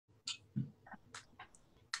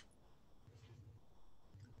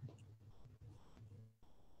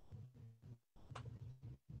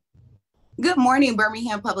Good morning,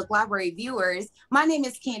 Birmingham Public Library viewers. My name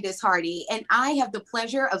is Candace Hardy, and I have the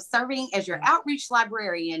pleasure of serving as your outreach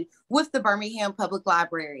librarian with the Birmingham Public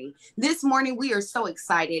Library. This morning, we are so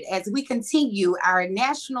excited as we continue our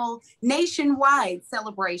nationwide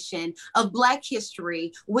celebration of Black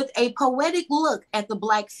history with a poetic look at the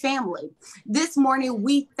Black family. This morning,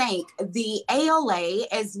 we thank the ALA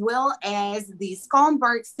as well as the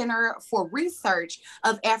Schomburg Center for Research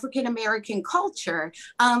of African American Culture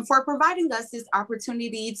for providing us this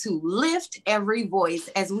opportunity to lift every voice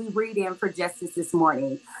as we read in for justice this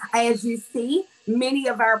morning. As you see, many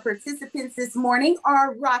of our participants this morning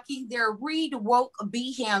are rocking their Read Woke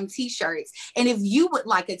Be Ham t-shirts. And if you would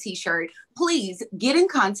like a t-shirt, please get in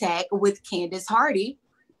contact with Candace Hardy,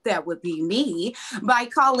 that would be me, by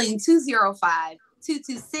calling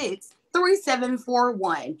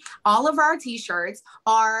 205-226-3741. All of our t-shirts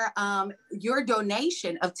are your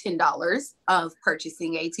donation of $10 of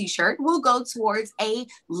purchasing a t-shirt will go towards a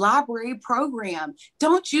library program.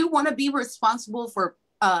 Don't you want to be responsible for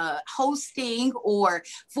hosting or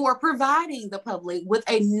for providing the public with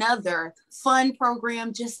another fun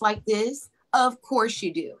program just like this? Of course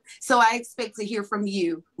you do. So I expect to hear from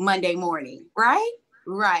you Monday morning, right?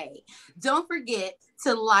 Right. Don't forget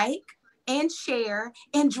to like and share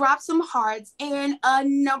and drop some hearts and a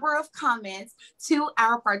number of comments to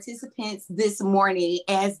our participants this morning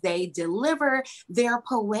as they deliver their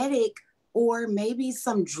poetic or maybe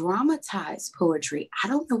some dramatized poetry. I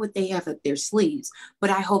don't know what they have up their sleeves,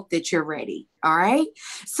 but I hope that you're ready. All right.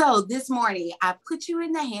 So this morning, I put you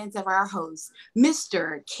in the hands of our host,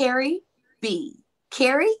 Mr. Carrie B.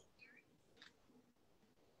 Carrie?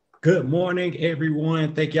 Good morning,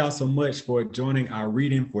 everyone. Thank y'all so much for joining our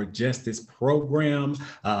Reading for Justice program.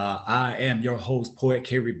 I am your host, Poet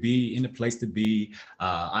Carrie B, in the place to be.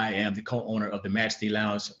 I am the co-owner of the Majesty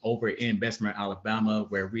Lounge over in Bessemer, Alabama,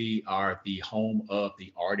 where we are the home of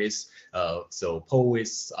the artists. So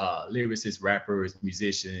poets, lyricists, rappers,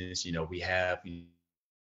 musicians, we have,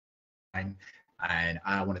 and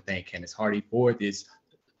I want to thank Candace Hardy for this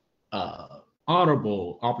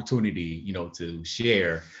honorable opportunity, to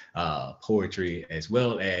share poetry as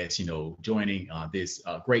well as, joining this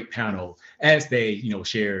great panel as they,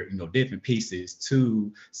 share, different pieces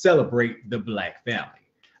to celebrate the Black family.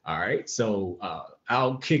 All right, so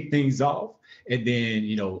I'll kick things off and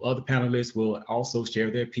then, other panelists will also share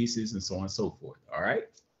their pieces and so on and so forth. All right,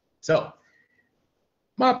 so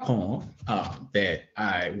my poem that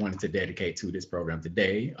I wanted to dedicate to this program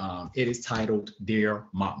today, it is titled Dear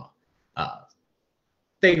Mama.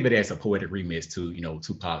 Think of it as a poetic remix to,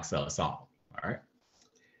 Tupac's song, all right?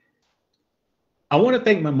 I want to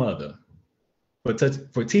thank my mother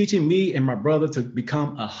for teaching me and my brother to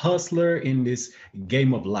become a hustler in this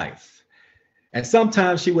game of life. And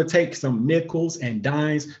sometimes she would take some nickels and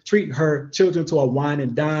dimes, treat her children to a wine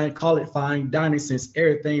and dine, call it fine dining since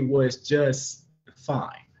everything was just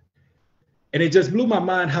fine. And it just blew my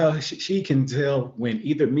mind how she can tell when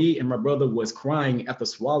either me and my brother was crying after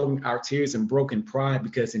swallowing our tears and broken pride,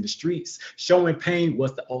 because in the streets, showing pain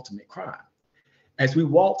was the ultimate crime. As we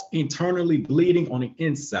walked internally bleeding on the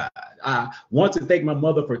inside, I want to thank my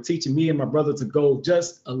mother for teaching me and my brother to go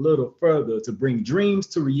just a little further, to bring dreams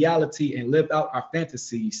to reality and live out our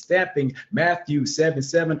fantasies, stamping Matthew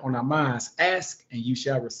 7:7 on our minds. Ask and you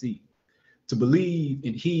shall receive. To believe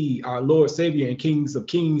in He, our Lord, Savior, and Kings of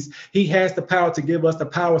Kings. He has the power to give us the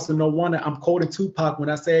power. So no wonder I'm quoting Tupac when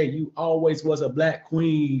I say, you always was a Black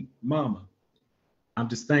queen, mama. I'm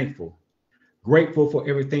just thankful, grateful for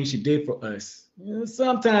everything she did for us.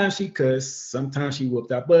 Sometimes she cussed, sometimes she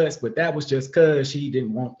whooped our butts, but that was just because she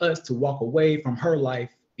didn't want us to walk away from her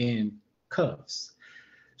life in cuffs.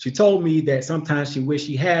 She told me that sometimes she wished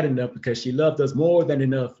she had enough because she loved us more than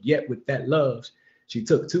enough, yet with that love, she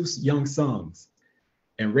took two young sons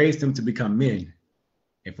and raised them to become men.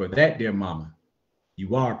 And for that, dear mama,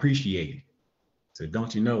 you are appreciated. So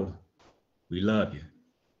don't you know, we love you.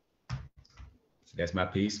 That's my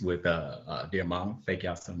piece with Dear Mama. Thank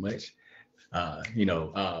y'all so much.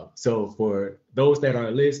 So for those that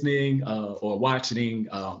are listening or watching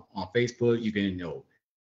on Facebook, you can,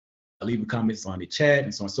 leave comments on the chat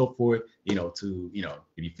and so on and so forth, if you're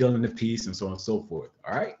feeling the piece and so on and so forth.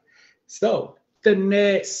 All right. So the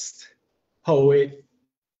next poet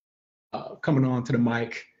coming on to the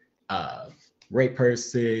mic, great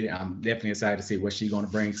person. I'm definitely excited to see what she's going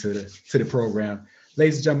to bring to the program.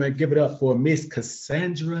 Ladies and gentlemen, give it up for Miss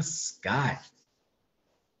Cassandra Scott.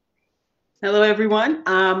 Hello, everyone.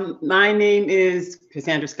 My name is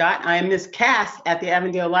Cassandra Scott. I am Miss Cass at the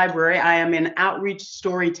Avondale Library. I am an outreach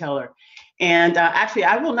storyteller. And actually,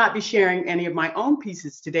 I will not be sharing any of my own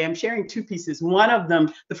pieces today. I'm sharing two pieces. One of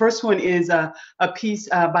them, the first one is a piece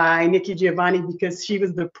by Nikki Giovanni, because she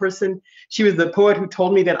was the poet who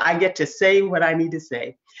told me that I get to say what I need to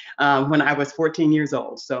say when I was 14 years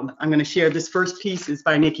old. So I'm going to share this first piece. Is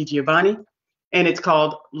by Nikki Giovanni, and it's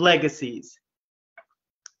called Legacies.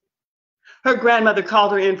 Her grandmother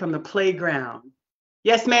called her in from the playground.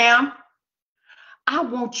 Yes, ma'am. I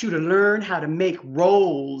want you to learn how to make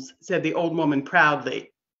rolls, said the old woman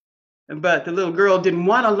proudly. But the little girl didn't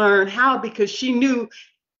want to learn how, because she knew,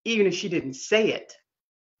 even if she didn't say it,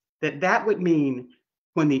 that would mean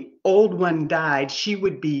when the old one died, she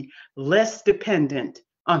would be less dependent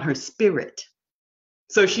on her spirit.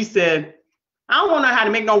 So she said, I don't want to know how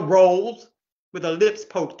to make no rolls, with her lips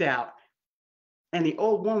poked out. And the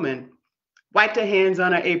old woman wiped her hands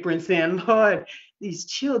on her apron, saying, Lord, these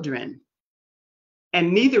children,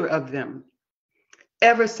 and neither of them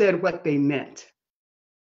ever said what they meant.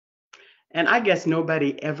 And I guess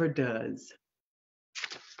nobody ever does.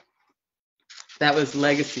 That was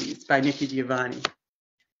Legacies by Nikki Giovanni.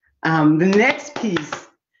 The next piece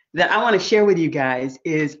that I want to share with you guys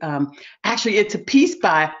is actually, it's a piece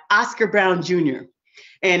by Oscar Brown Jr.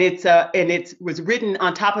 And it was written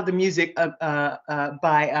on top of the music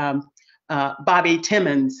by Bobby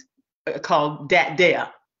Timmons, called Dat Dea.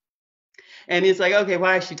 And it's like, okay,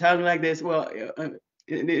 why is she talking like this? Well,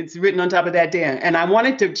 it's written on top of that dam. And I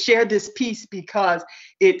wanted to share this piece because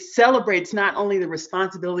it celebrates not only the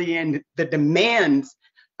responsibility and the demands,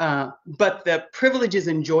 but the privileges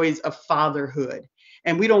and joys of fatherhood.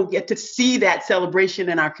 And we don't get to see that celebration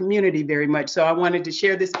in our community very much. So I wanted to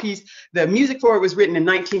share this piece. The music for it was written in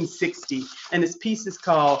 1960. And this piece is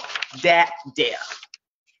called Dat Dea.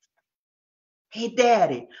 Hey,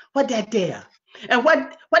 Daddy, what that there? And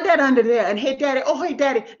what that under there? And hey, Daddy, oh, hey,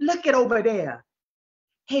 Daddy, look it over there.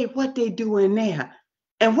 Hey, what they doing there?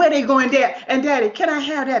 And where they going there? And Daddy, can I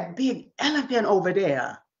have that big elephant over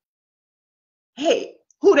there? Hey,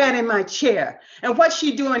 who that in my chair? And what's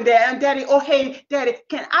she doing there? And Daddy, oh, hey, Daddy,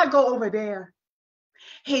 can I go over there?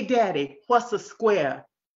 Hey, Daddy, what's a square?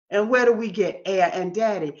 And where do we get air? And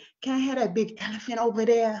Daddy, can I have that big elephant over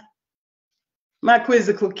there? My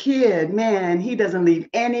quizzical kid, man, he doesn't leave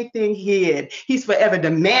anything hid. He's forever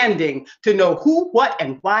demanding to know who, what,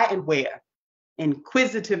 and why, and where.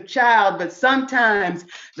 Inquisitive child, but sometimes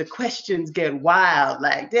the questions get wild,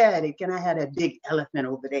 like, Daddy, can I have that big elephant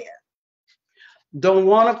over there? Don't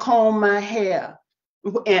want to comb my hair.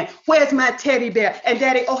 And where's my teddy bear? And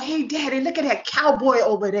Daddy, oh, hey, Daddy, look at that cowboy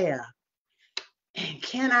over there. And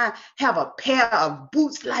can I have a pair of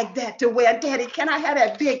boots like that to wear? Daddy, can I have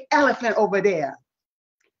that big elephant over there?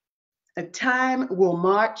 A time will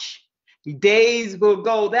march, days will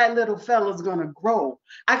go, that little fella's gonna grow.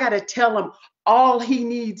 I gotta tell him all he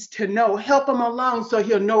needs to know, help him along so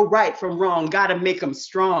he'll know right from wrong, gotta make him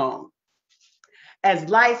strong. As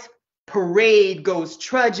life's parade goes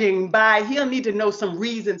trudging by, he'll need to know some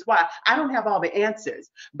reasons why. I don't have all the answers,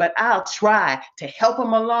 but I'll try to help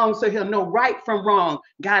him along so he'll know right from wrong,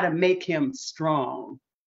 gotta make him strong.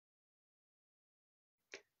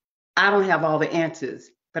 I don't have all the answers,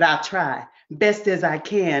 but I'll try best as I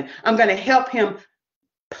can. I'm gonna help him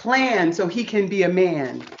plan so he can be a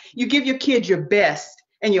man. You give your kid your best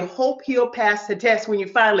and you hope he'll pass the test when you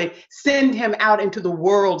finally send him out into the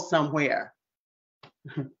world somewhere.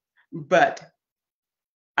 But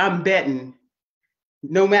I'm betting,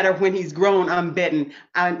 no matter when he's grown, I'm betting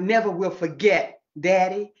I never will forget,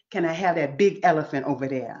 Daddy, can I have that big elephant over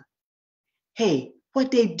there? Hey, what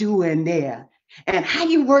they doing there? And how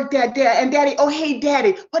you work that there? And Daddy, oh, hey,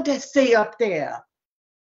 Daddy, what that say up there?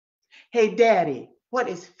 Hey, Daddy, what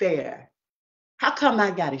is fair? How come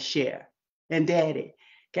I gotta share? And Daddy,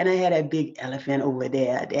 can I have that big elephant over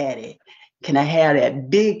there? Daddy, can I have that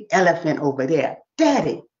big elephant over there?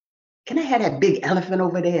 Daddy, can I have that big elephant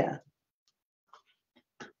over there?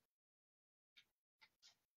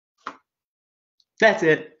 That's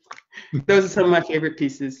it. Those are some of my favorite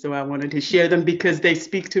pieces. So I wanted to share them because they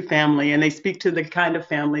speak to family and they speak to the kind of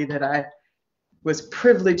family that I was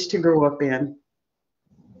privileged to grow up in.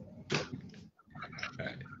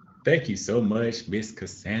 Thank you so much, Miss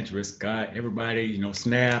Cassandra Scott. Everybody,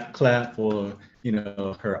 snap, clap for,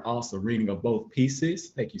 her awesome reading of both pieces.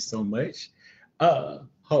 Thank you so much.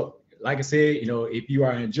 Like I said, if you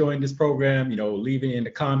are enjoying this program, leave it in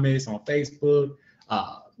the comments on Facebook,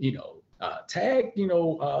 tag,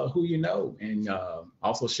 who you know, and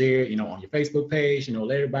also share, on your Facebook page,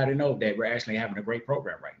 let everybody know that we're actually having a great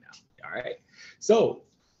program right now. All right. So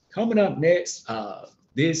coming up next,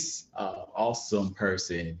 this awesome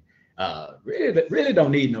person, really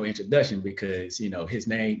don't need no introduction because, his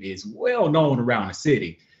name is well known around the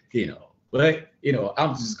city, but,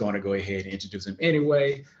 I'm just going to go ahead and introduce him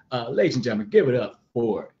anyway. Ladies and gentlemen, give it up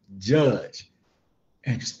for Judge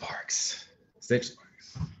Andrew Sparks. Good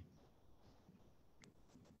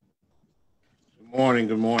morning,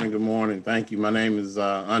 good morning, good morning. Thank you. My name is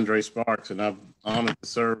Andre Sparks, and I'm honored to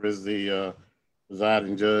serve as the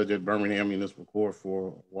presiding judge at Birmingham Municipal Court for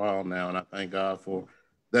a while now, and I thank God for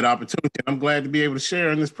that opportunity. I'm glad to be able to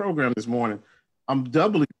share in this program this morning. I'm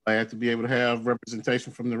doubly glad to be able to have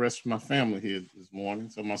representation from the rest of my family here this morning.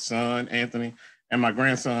 So my son, Anthony, and my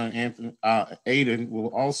grandson, Anthony, Aiden, will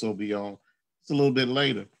also be on just a little bit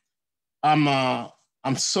later.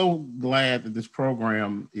 I'm so glad that this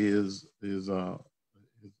program is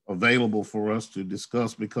available for us to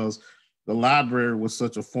discuss because the library was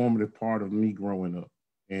such a formative part of me growing up.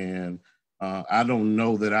 And I don't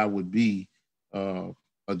know that I would be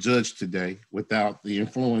a judge today without the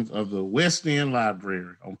influence of the West End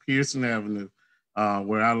Library on Pearson Avenue,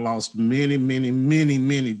 where I lost many, many, many,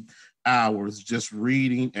 many hours just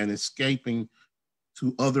reading and escaping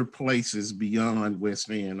to other places beyond West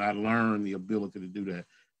End. I learned the ability to do that.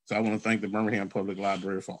 So I want to thank the Birmingham Public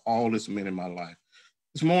Library for all this meant in my life.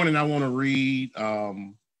 This morning, I want to read a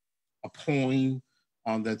poem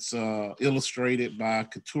that's illustrated by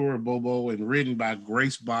Katura Bobo and written by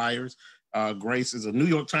Grace Byers. Grace is a New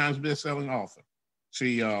York Times bestselling author.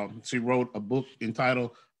 She wrote a book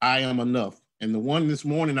entitled I Am Enough. And the one this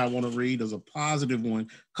morning I want to read is a positive one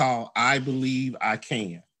called I Believe I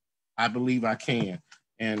Can. I Believe I Can.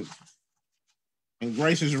 And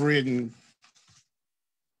Grace has written,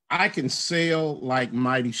 I can sail like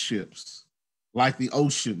mighty ships, like the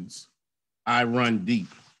oceans, I run deep.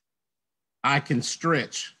 I can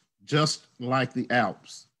stretch just like the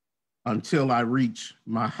Alps until I reach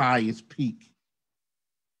my highest peak.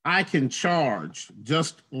 I can charge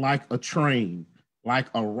just like a train, like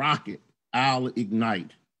a rocket, I'll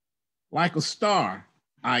ignite. Like a star,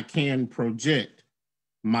 I can project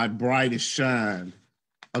my brightest shine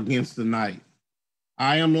against the night.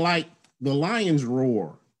 I am like the lion's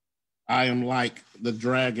roar. I am like the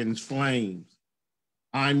dragon's flames.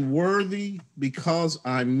 I'm worthy because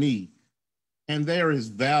I'm me, and there is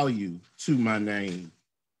value to my name.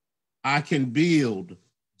 I can build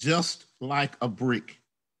just like a brick.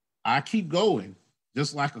 I keep going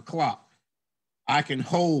just like a clock. I can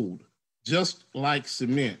hold just like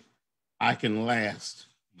cement. I can last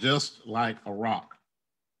just like a rock.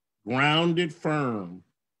 Grounded firm,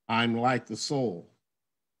 I'm like the soul.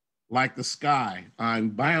 Like the sky, I'm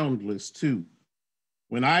boundless too.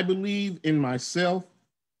 When I believe in myself,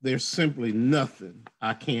 there's simply nothing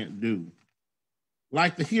I can't do.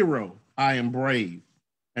 Like the hero, I am brave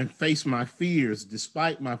and face my fears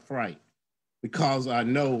despite my fright, because I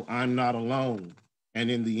know I'm not alone, and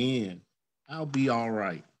in the end, I'll be all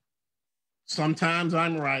right. Sometimes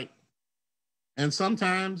I'm right, and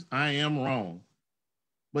sometimes I am wrong.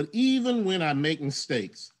 But even when I make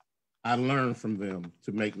mistakes, I learn from them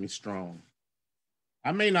to make me strong.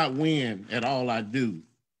 I may not win at all I do.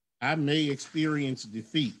 I may experience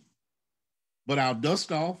defeat, but I'll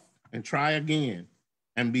dust off and try again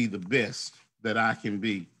and be the best that I can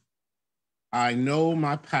be. I know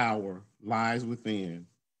my power lies within.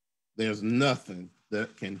 There's nothing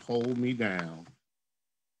that can hold me down.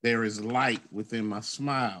 There is light within my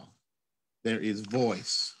smile. There is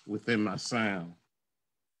voice within my sound.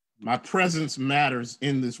 My presence matters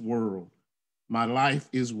in this world. My life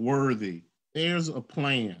is worthy. There's a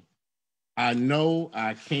plan. I know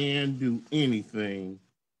I can do anything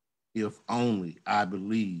if only I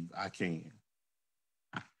believe I can.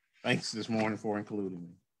 Thanks this morning for including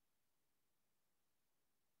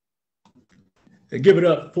me. Give it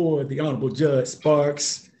up for the Honorable Judge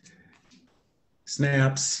Sparks.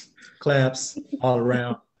 Snaps, claps, all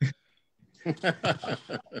around.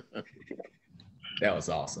 That was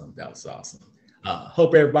awesome. That was awesome.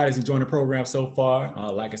 Hope everybody's enjoying the program so far.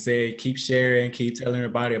 Like I said, keep sharing, keep telling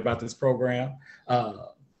everybody about this program.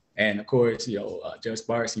 And of course, Judge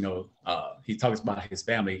Sparks, he talks about his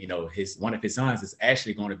family. One of his sons is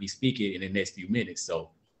actually going to be speaking in the next few minutes. So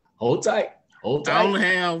hold tight. Hold tight. I only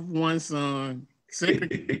have one son,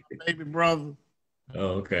 second baby brother.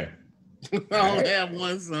 Oh, okay. I only have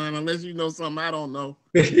one son, unless you know something I don't know.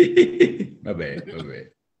 My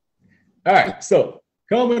bad. All right, so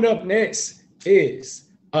coming up next is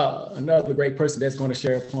another great person that's going to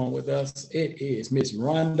share a poem with us. It is Miss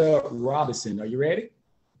Rhonda Robinson. Are you ready?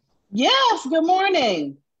 Yes, good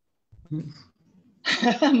morning.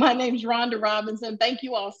 My name is Rhonda Robinson. Thank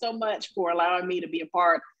you all so much for allowing me to be a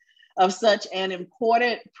part of such an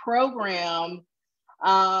important program.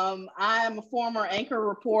 I am a former anchor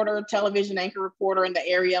reporter, television anchor reporter in the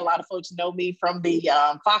area. A lot of folks know me from the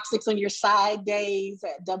Fox 6 on Your Side days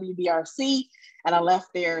at WBRC. And I left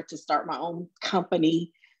there to start my own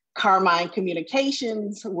company, Carmine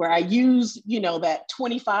Communications, where I use, that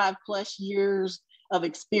 25 plus years of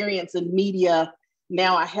experience in media.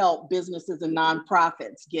 Now I help businesses and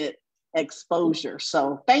nonprofits get exposure.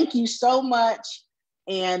 So thank you so much.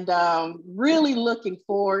 And really looking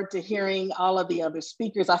forward to hearing all of the other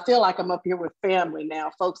speakers. I feel like I'm up here with family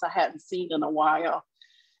now, folks I hadn't seen in a while,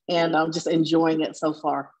 and I'm just enjoying it so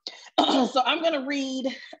far. So I'm going to read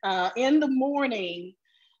In the Morning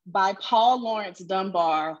by Paul Laurence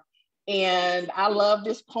Dunbar. And I love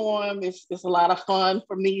this poem. It's a lot of fun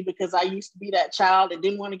for me because I used to be that child that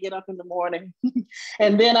didn't want to get up in the morning.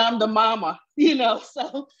 And then I'm the mama,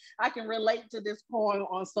 so I can relate to this poem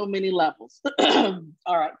on so many levels.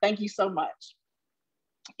 All right, thank you so much.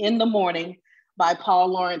 In the Morning by Paul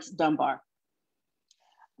Laurence Dunbar.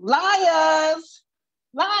 Liars,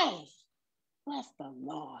 lies, bless the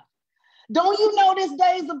Lord. Don't you know this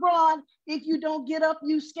day's abroad? If you don't get up,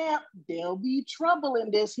 you scamp. There'll be trouble in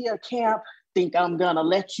this here camp. Think I'm gonna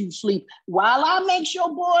let you sleep while I make sure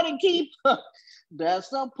board and keep?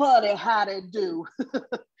 That's a putty how to do.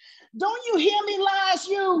 Don't you hear me, lies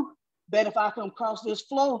you? Bet if I come across this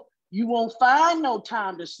floor, you won't find no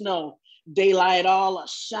time to snow. Daylight all a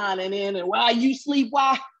shining in, and while you sleep,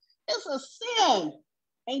 why? It's a sin.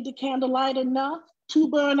 Ain't the candlelight enough to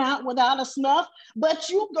burn out without a snuff? But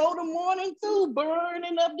you go the morning through,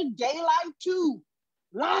 burning up the daylight too.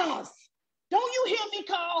 Lies. Don't you hear me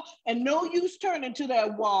call? And no use turning to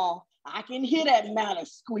that wall. I can hear that matter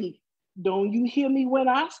squeak. Don't you hear me when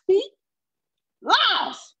I speak?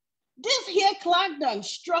 Lies. This here clock done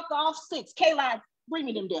struck off 6. K-Line, bring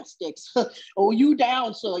me them there sticks. Oh, you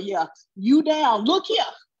down, sir? Yeah, you down. Look here.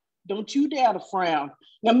 Don't you dare to frown.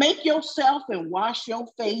 Now make yourself and wash your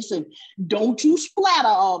face, and don't you splatter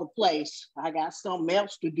all the place. I got something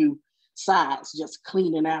else to do besides just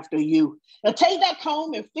cleaning after you. Now take that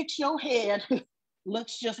comb and fix your head.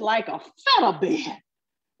 Looks just like a feather bed.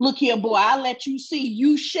 Look here, boy, I'll let you see.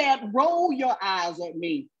 You shan't roll your eyes at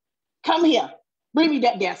me. Come here, bring me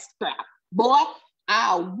that there strap. Boy,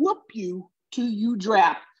 I'll whoop you till you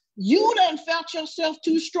drop. You done felt yourself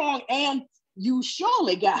too strong, and you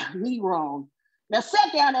surely got me wrong. Now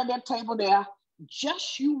sit down at that table there.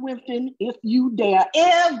 Just you whimpering if you dare.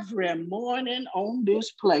 Every morning on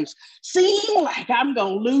this place. Seem like I'm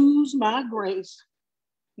gonna lose my grace.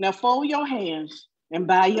 Now fold your hands and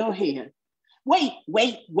bow your head. Wait,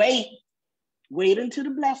 wait, wait. Wait until the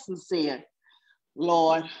blessing said,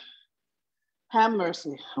 Lord, have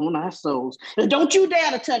mercy on our souls. And don't you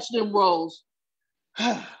dare to touch them rolls.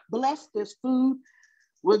 Bless this food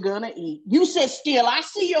we're gonna eat. You sit still, I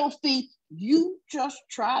see your feet. You just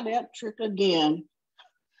try that trick again.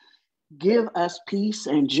 Give us peace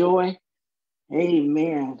and joy.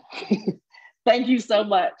 Amen. Thank you so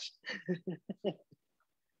much.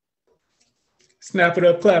 Snap it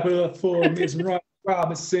up, clap it up for Ms.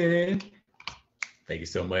 Robinson. Thank you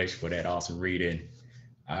so much for that awesome reading.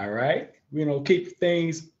 All right, keep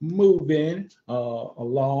things moving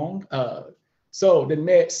along. So the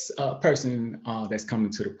next person that's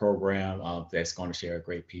coming to the program that's going to share a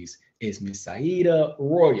great piece is Miss Saida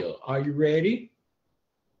Royal. Are you ready?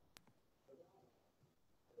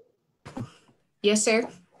 Yes, sir.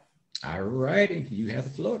 All righty, you have the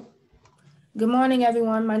floor. Good morning,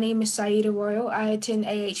 everyone. My name is Saida Royal. I attend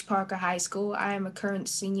A.H. Parker High School. I am a current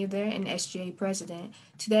senior there and SGA president.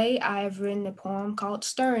 Today, I have written a poem called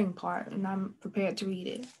Stirring Part, and I'm prepared to read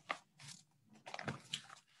it.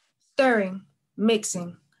 Stirring,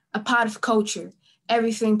 mixing, a pot of culture,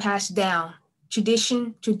 everything passed down.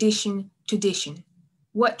 Tradition, tradition, tradition.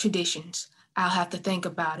 What traditions? I'll have to think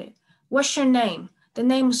about it. What's your name? The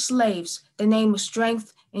name of slaves, the name of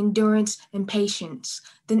strength, endurance, and patience.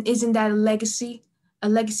 Then isn't that a legacy? A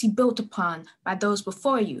legacy built upon by those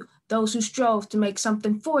before you, those who strove to make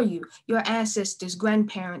something for you, your ancestors,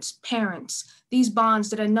 grandparents, parents. These bonds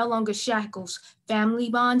that are no longer shackles, family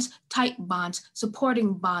bonds, tight bonds,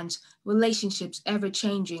 supporting bonds, relationships ever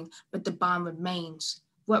changing, but the bond remains.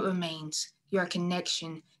 What remains? Your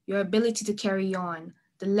connection, your ability to carry on,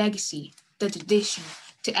 the legacy, the tradition,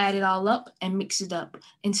 to add it all up and mix it up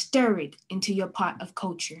and stir it into your pot of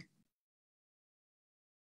culture.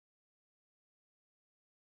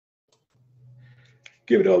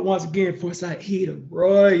 Give it up once again for Saida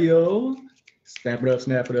Royal. Snap it up,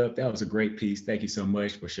 snap it up. That was a great piece. Thank you so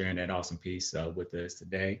much for sharing that awesome piece with us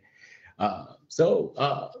today.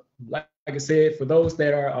 Like I said, for those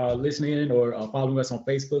that are listening or following us on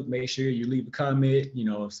Facebook, make sure you leave a comment,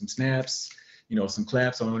 some snaps, some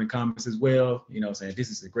claps on the comments as well. Saying this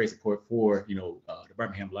is a great support for, the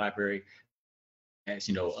Birmingham Library, as,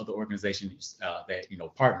 other organizations that,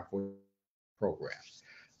 partner for the program.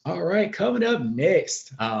 All right, coming up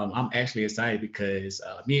next, I'm actually excited because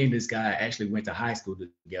me and this guy actually went to high school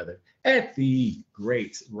together at the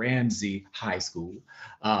great Ramsey High School.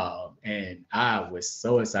 And I was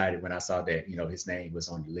so excited when I saw that, his name was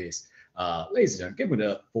on the list. Ladies and gentlemen, give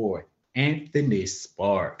it up for Anthony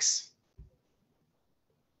Sparks.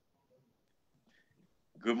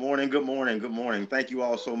 Good morning, good morning, good morning. Thank you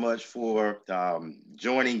all so much for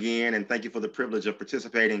joining in, and thank you for the privilege of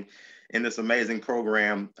participating in this amazing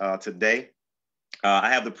program today. I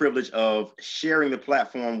have the privilege of sharing the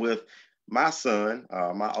platform with my son,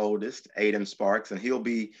 my oldest, Aiden Sparks, and he'll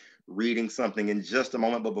be reading something in just a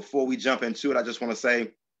moment. But before we jump into it, I just want to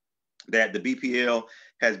say that the BPL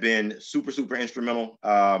has been super, super instrumental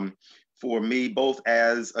for me, both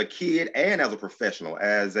as a kid and as a professional.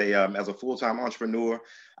 As a full-time entrepreneur,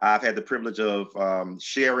 I've had the privilege of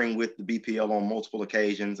sharing with the BPL on multiple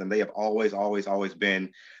occasions, and they have always, always, always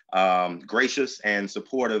been gracious and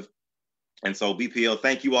supportive. And so BPL,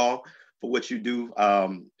 thank you all for what you do,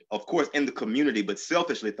 of course, in the community, but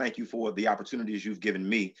selfishly, thank you for the opportunities you've given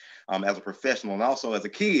me as a professional and also as a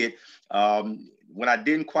kid. When I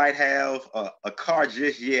didn't quite have a car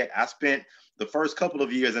just yet, I spent the first couple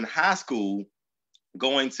of years in high school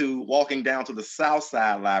walking down to the South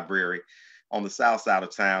Side Library on the south side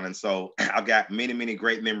of town. And so I've got many, many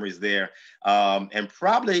great memories there. And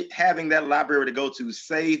probably having that library to go to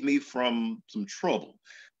saved me from some trouble.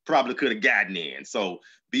 Probably could have gotten in. So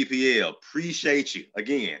BPL, appreciate you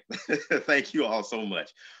again. Thank you all so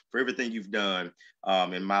much for everything you've done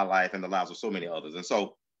in my life and the lives of so many others. And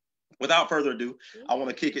so without further ado, I want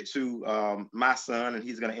to kick it to my son, and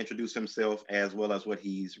he's going to introduce himself as well as what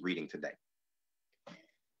he's reading today.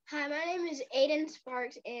 Hi, my name is Aiden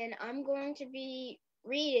Sparks, and I'm going to be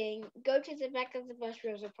reading Go to the Back of the Bus,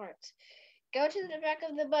 Rosa Parks. Go to the back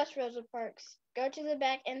of the bus, Rosa Parks. Go to the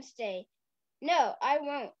back and stay. No, I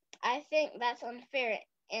won't. I think that's unfair,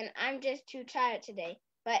 and I'm just too tired today.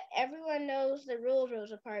 But everyone knows the rules,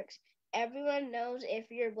 Rosa Parks. Everyone knows if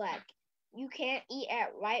you're black. You can't eat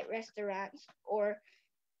at white restaurants or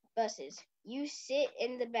buses. You sit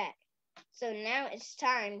in the back. So now it's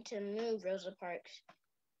time to move, Rosa Parks.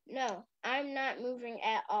 No, I'm not moving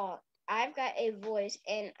at all. I've got a voice,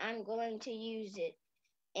 and I'm going to use it,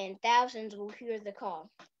 and thousands will hear the call.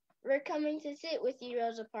 We're coming to sit with you,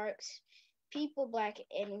 Rosa Parks. People black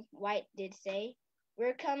and white did say.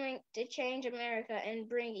 We're coming to change America and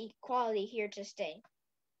bring equality here to stay.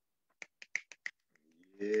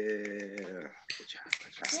 Yeah. Good job.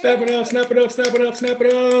 Good job. Snap it up, snap it up, snap it up, snap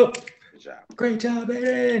it up. Good job. Great job,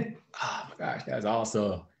 Aiden. Oh my gosh, that's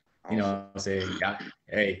awesome. You know what I'm saying?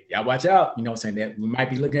 Hey, y'all watch out. You know what I'm saying? That we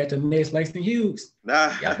might be looking at the next Langston Hughes.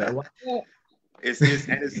 Nah. Y'all better watch out.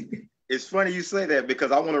 It's funny you say that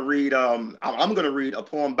because I want to read, I'm going to read a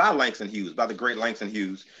poem by Langston Hughes, by the great Langston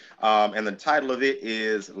Hughes. And the title of it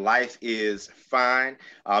is Life is Fine.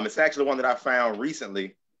 It's actually one that I found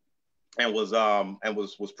recently and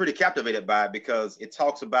was pretty captivated by it because it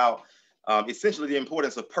talks about essentially the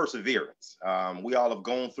importance of perseverance. We all have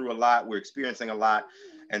gone through a lot. We're experiencing a lot.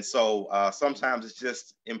 And so sometimes it's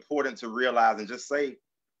just important to realize and just say,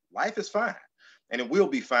 life is fine. And it will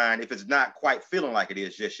be fine if it's not quite feeling like it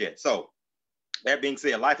is just yet. So that being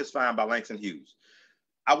said, Life is Fine by Langston Hughes.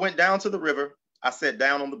 I went down to the river. I sat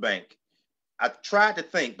down on the bank. I tried to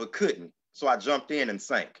think, but couldn't. So I jumped in and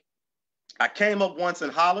sank. I came up once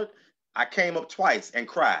and hollered. I came up twice and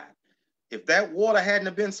cried. If that water hadn't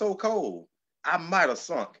have been so cold, I might have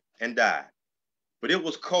sunk and died. But it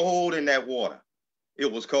was cold in that water.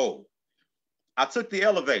 It was cold. I took the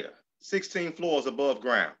elevator, 16 floors above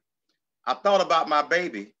ground. I thought about my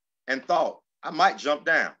baby and thought I might jump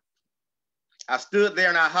down. I stood there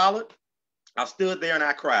and I hollered. I stood there and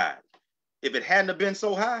I cried. If it hadn't have been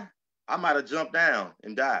so high, I might have jumped down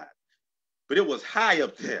and died. But it was high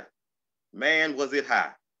up there. Man, was it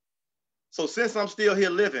high. So since I'm still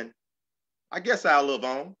here living, I guess I'll live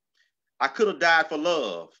on. I could have died for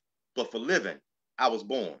love, but for living, I was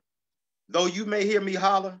born. Though you may hear me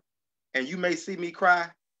holler and you may see me cry,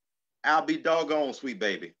 I'll be doggone, sweet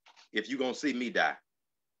baby, if you gonna see me die.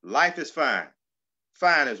 Life is fine.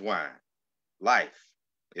 Fine as wine. Life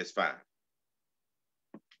is fine.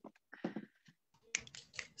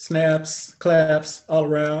 Snaps, claps, all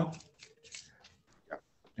around.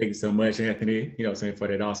 Thank you so much, Anthony, you know what I'm saying, for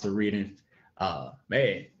that awesome reading.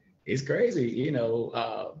 Man, it's crazy,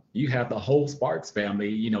 you have the whole Sparks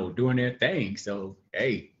family, doing their thing. So,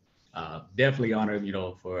 hey, Definitely honored,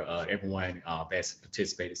 for everyone that's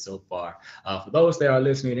participated so far. For those that are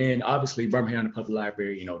listening in, obviously Birmingham Public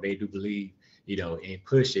Library, they do believe, in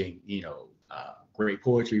pushing, great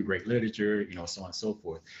poetry, great literature, so on and so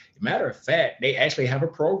forth. Matter of fact, they actually have a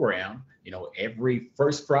program, every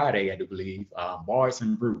first Friday, I do believe, Bars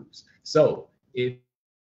and Brews. So if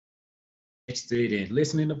interested in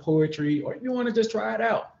listening to poetry, or if you want to just try it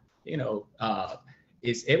out,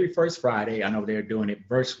 it's every first Friday. I know they're doing it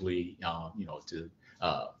virtually, to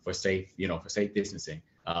for safe distancing.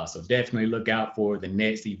 So definitely look out for the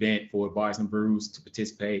next event for Bars and Brews to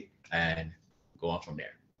participate and go on from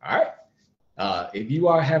there. All right. If you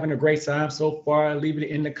are having a great time so far, leave it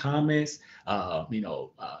in the comments.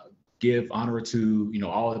 Give honor to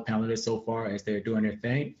all the panelists so far as they're doing their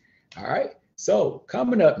thing. All right. So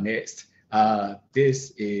coming up next,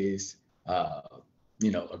 this is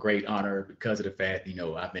a great honor because of the fact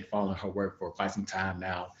I've been following her work for quite some time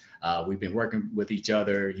now. We've been working with each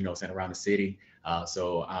other, sent around the city.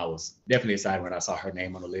 So I was definitely excited when I saw her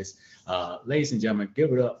name on the list. Ladies and gentlemen,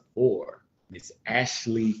 give it up for Miss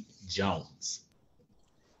Ashley Jones.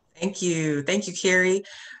 Thank you, Carrie.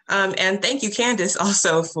 And thank you, Candace,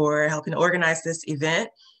 also for helping organize this event.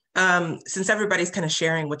 Since everybody's kind of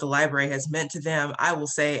sharing what the library has meant to them, I will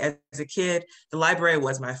say as a kid, the library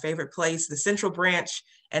was my favorite place, the Central Branch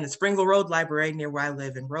and the Springville Road Library near where I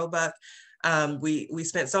live in Roebuck. We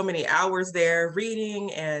spent so many hours there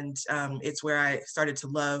reading, and it's where I started to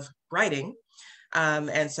love writing.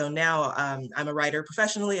 And so now I'm a writer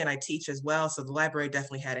professionally and I teach as well. So the library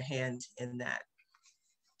definitely had a hand in that.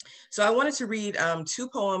 So I wanted to read 2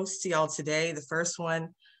 poems to y'all today. The first one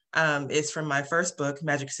is from my first book,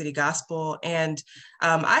 Magic City Gospel. And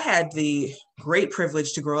I had the great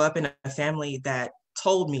privilege to grow up in a family that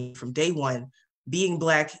told me from day one, being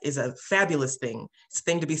Black is a fabulous thing. It's a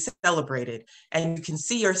thing to be celebrated. And you can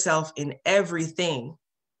see yourself in everything.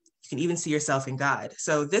 You can even see yourself in God.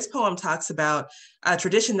 So this poem talks about a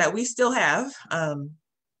tradition that we still have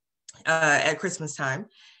at Christmas time.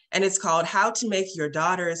 And it's called How to Make Your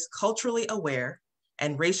Daughters Culturally Aware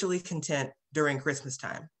and Racially Content During Christmas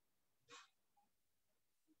Time.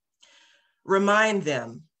 Remind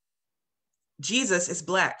them, Jesus is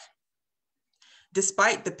Black.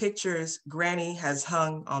 Despite the pictures Granny has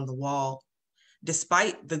hung on the wall,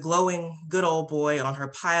 despite the glowing good old boy on her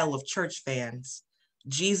pile of church fans,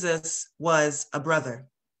 Jesus was a brother,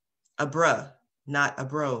 a bruh, not a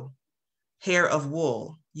bro. Hair of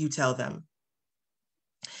wool, you tell them.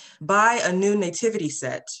 Buy a new nativity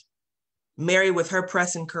set, Mary with her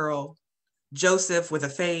press and curl, Joseph with a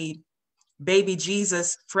fade, baby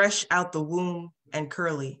Jesus fresh out the womb and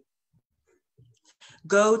curly.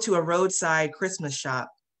 Go to a roadside Christmas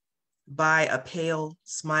shop, buy a pale,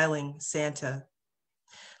 smiling Santa.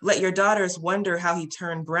 Let your daughters wonder how he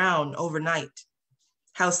turned brown overnight,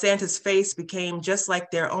 how Santa's face became just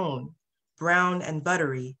like their own, brown and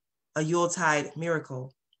buttery, a Yuletide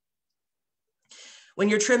miracle. When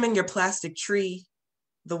you're trimming your plastic tree,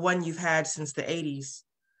 the one you've had since the 80s,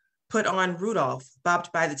 put on Rudolph,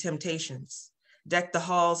 bopped by the Temptations, deck the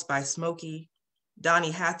halls by Smokey, Donny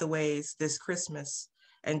Hathaway's This Christmas,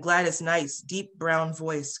 and Gladys Knight's deep brown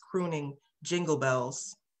voice crooning Jingle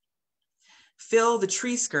Bells. Fill the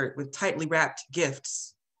tree skirt with tightly wrapped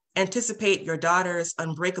gifts. Anticipate your daughter's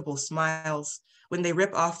unbreakable smiles when they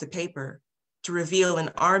rip off the paper to reveal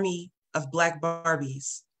an army of Black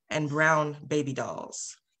Barbies and brown baby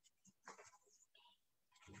dolls.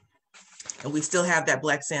 And we still have that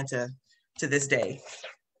Black Santa to this day.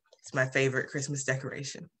 It's my favorite Christmas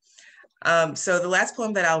decoration. So the last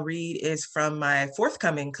poem that I'll read is from my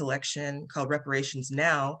forthcoming collection called Reparations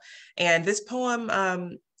Now. And this poem,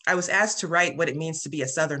 I was asked to write what it means to be a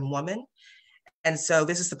Southern woman. And so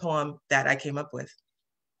this is the poem that I came up with.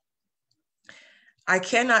 I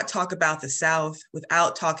cannot talk about the South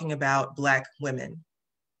without talking about Black women.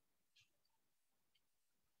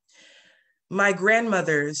 My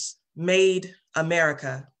grandmothers made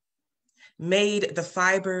America, made the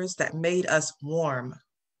fibers that made us warm,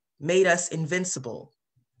 made us invincible,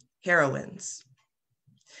 heroines.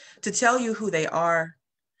 To tell you who they are,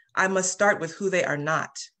 I must start with who they are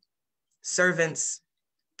not. Servants,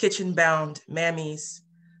 kitchen-bound mammies,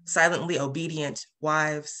 silently obedient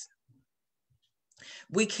wives.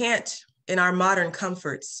 We can't, in our modern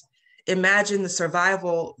comforts, imagine the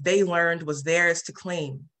survival they learned was theirs to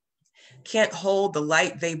claim. Can't hold the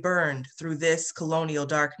light they burned through this colonial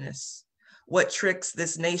darkness. What tricks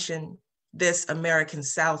this nation, this American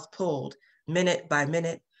South pulled minute by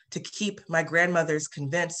minute to keep my grandmothers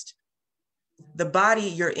convinced. The body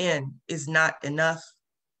you're in is not enough.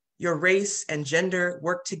 Your race and gender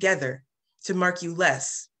work together to mark you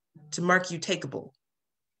less to mark you takeable.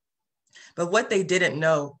 But what they didn't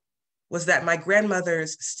know was that my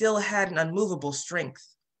grandmothers still had an unmovable strength,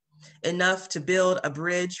 enough to build a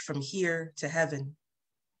bridge from here to heaven.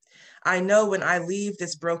 I know when I leave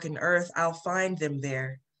this broken earth, I'll find them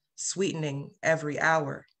there, sweetening every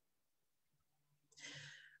hour.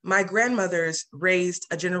 My grandmothers raised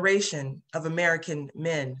a generation of American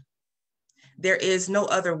men. There is no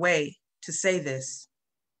other way to say this.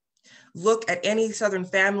 Look at any Southern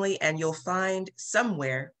family and you'll find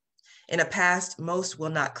somewhere in a past most will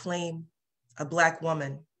not claim, a Black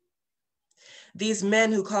woman. These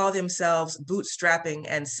men who call themselves bootstrapping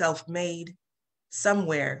and self-made,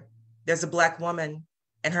 somewhere there's a Black woman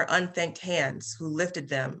and her unthanked hands who lifted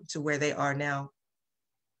them to where they are now.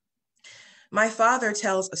 My father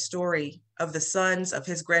tells a story of the sons of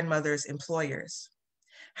his grandmother's employers,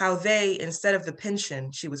 how they, instead of the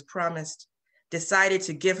pension she was promised, decided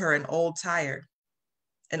to give her an old tire,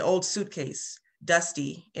 an old suitcase,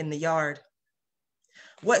 dusty in the yard.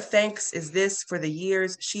 What thanks is this for the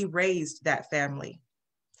years she raised that family,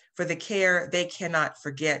 for the care they cannot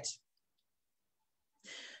forget?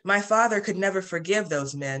 My father could never forgive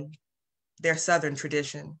those men, their Southern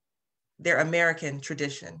tradition, their American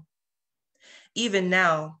tradition. Even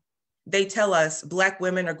now, they tell us Black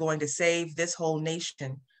women are going to save this whole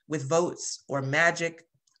nation with votes or magic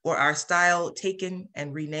or our style taken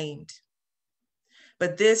and renamed.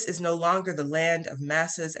 But this is no longer the land of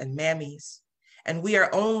masses and mammies, and we are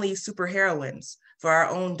only superheroines for our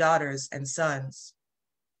own daughters and sons.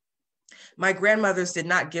 My grandmothers did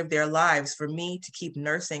not give their lives for me to keep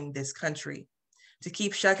nursing this country, to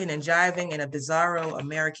keep shucking and jiving in a bizarro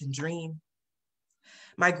American dream.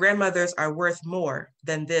 My grandmothers are worth more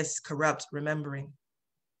than this corrupt remembering.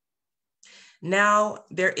 Now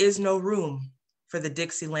there is no room for the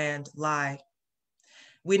Dixieland lie.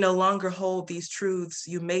 We no longer hold these truths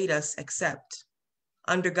you made us accept.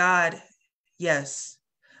 Under God, yes,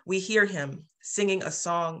 we hear him singing a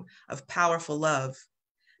song of powerful love,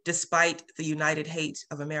 despite the united hate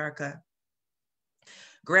of America.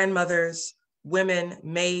 Grandmothers, women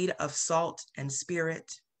made of salt and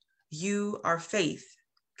spirit, you are faith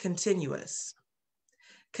continuous.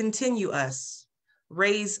 Continue us,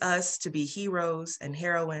 raise us to be heroes and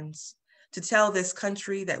heroines, to tell this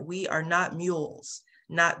country that we are not mules,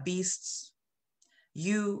 not beasts.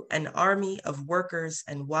 You, an army of workers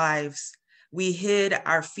and wives, we hid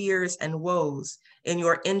our fears and woes in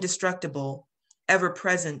your indestructible,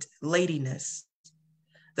 ever-present ladiness.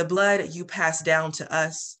 The blood you pass down to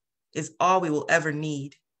us is all we will ever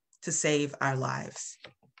need to save our lives.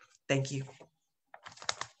 Thank you.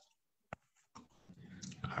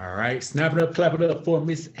 All right, snap it up, clap it up for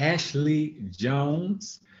Miss Ashley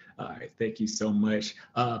Jones. All right, thank you so much.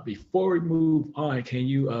 Before we move on, can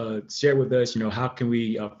you share with us, how can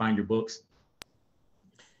we find your books?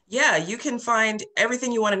 Yeah, you can find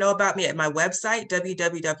everything you want to know about me at my website,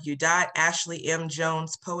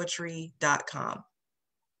 www.ashleymjonespoetry.com.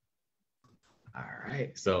 All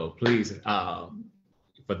right, so please,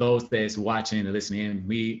 for those that's watching and listening,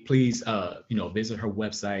 please, visit her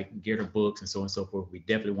website, get her books, and so on and so forth. We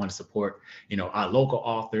definitely want to support, our local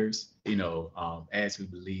authors, as we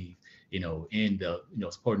believe, in the,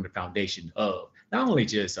 supporting the foundation of not only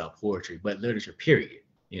just poetry but literature, period.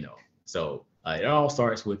 So it all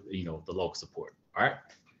starts with, the local support. All right.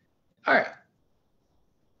 All right.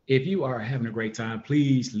 If you are having a great time,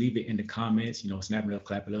 please leave it in the comments, snap it up,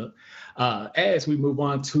 clap it up. As we move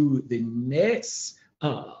on to the next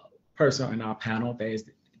person in our panel that is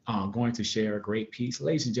going to share a great piece.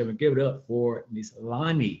 Ladies and gentlemen, give it up for Miss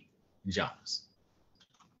Lonnie Jones.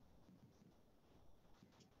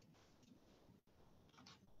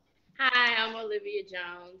 Hi, I'm Olivia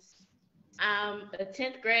Jones. I'm a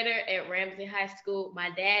 10th grader at Ramsey High School. My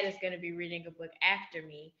dad is going to be reading a book after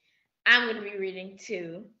me. I'm going to be reading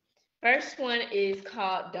two. First one is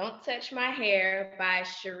called Don't Touch My Hair by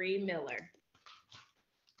Cherie Miller.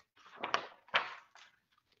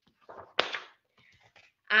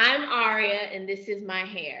 I'm Aria, and this is my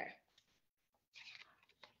hair.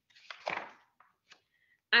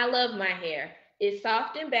 I love my hair. It's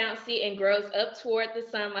soft and bouncy and grows up toward the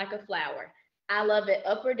sun like a flower. I love it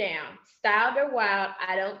up or down, styled or wild,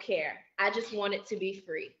 I don't care. I just want it to be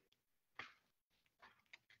free.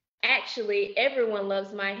 Actually, everyone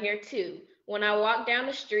loves my hair too. When I walk down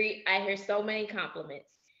the street, I hear so many compliments.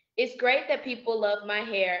 It's great that people love my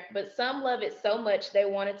hair, but some love it so much they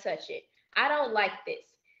want to touch it. I don't like this.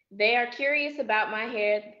 They are curious about my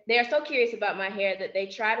hair. They are so curious about my hair that they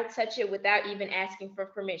try to touch it without even asking for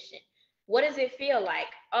permission. What does it feel like?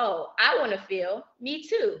 Oh, I want to feel. Me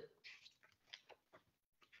too.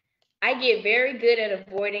 I get very good at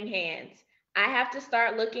avoiding hands. I have to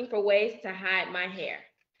start looking for ways to hide my hair.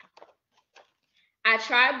 I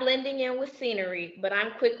try blending in with scenery, but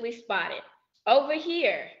I'm quickly spotted. Over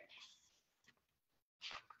here.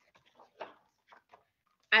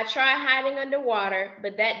 I try hiding underwater,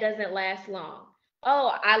 but that doesn't last long.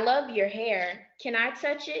 Oh, I love your hair. Can I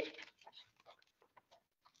touch it?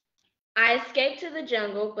 I escape to the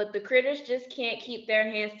jungle, but the critters just can't keep their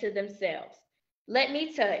hands to themselves. Let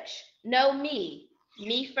me touch. No, me.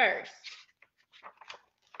 Me first.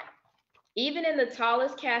 Even in the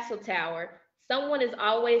tallest castle tower, someone is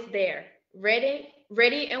always there, ready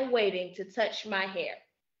and waiting to touch my hair.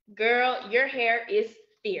 Girl, your hair is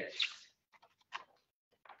fierce.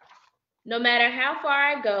 No matter how far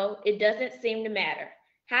I go, it doesn't seem to matter.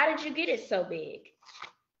 How did you get it so big?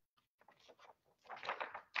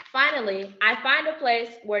 Finally, I find a place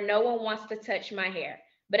where no one wants to touch my hair,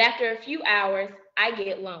 but after a few hours, I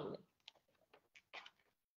get lonely.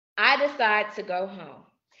 I decide to go home.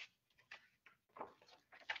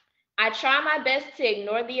 I try my best to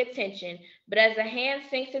ignore the attention, but as a hand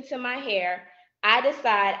sinks into my hair, I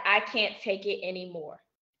decide I can't take it anymore.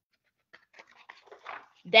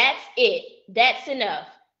 That's it. That's enough.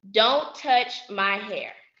 Don't touch my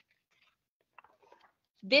hair.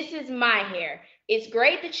 This is my hair. It's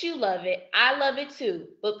great that you love it. I love it too.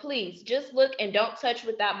 But please, just look and don't touch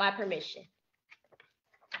without my permission.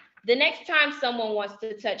 The next time someone wants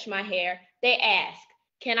to touch my hair, they ask,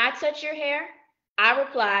 "Can I touch your hair?" I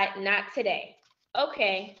reply, "Not today."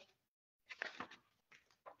 Okay.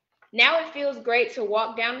 Now it feels great to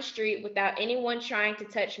walk down the street without anyone trying to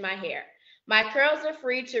touch my hair. My curls are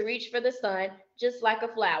free to reach for the sun, just like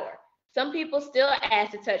a flower. Some people still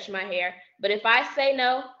ask to touch my hair, but if I say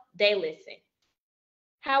no, they listen.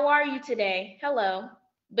 How are you today? Hello.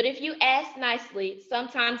 But if you ask nicely,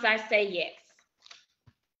 sometimes I say yes.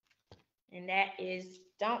 And that is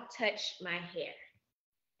Don't Touch My Hair.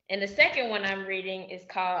 And the second one I'm reading is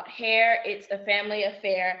called Hair, It's a Family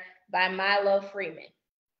Affair by Milo Freeman.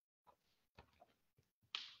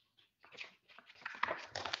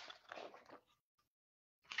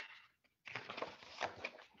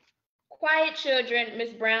 Quiet children,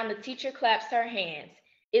 Miss Brown, the teacher claps her hands.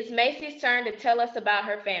 It's Macy's turn to tell us about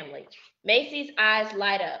her family. Macy's eyes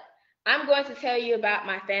light up. I'm going to tell you about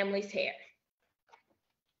my family's hair.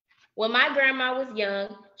 When my grandma was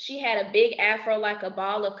young, she had a big afro like a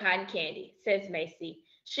ball of cotton candy, says Macy.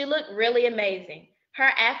 She looked really amazing.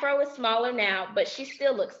 Her afro is smaller now, but she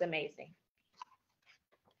still looks amazing.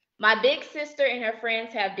 My big sister and her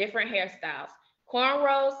friends have different hairstyles,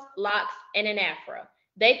 cornrows, locks, and an afro.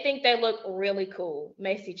 They think they look really cool,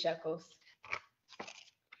 Macy chuckles.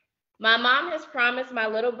 My mom has promised my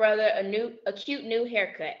little brother a cute new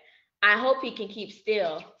haircut. I hope he can keep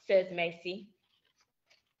still, says Macy.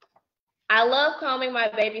 I love combing my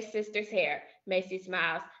baby sister's hair, Macy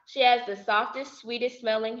smiles. She has the softest, sweetest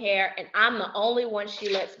smelling hair, and I'm the only one she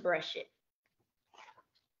lets brush it.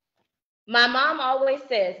 My mom always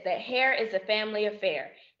says that hair is a family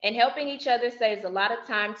affair, and helping each other saves a lot of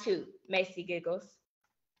time too, Macy giggles.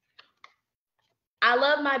 I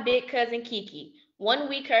love my big cousin Kiki. One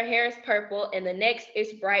week her hair is purple and the next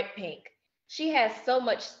is bright pink. She has so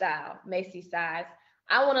much style, Macy sighs.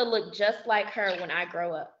 I want to look just like her when I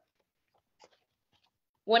grow up.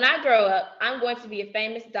 When I grow up, I'm going to be a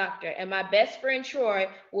famous doctor, and my best friend Troy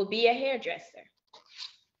will be a hairdresser.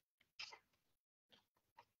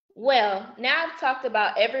 Well, now I've talked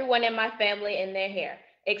about everyone in my family and their hair,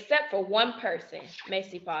 except for one person,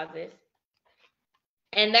 Macy pauses.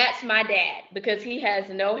 And that's my dad, because he has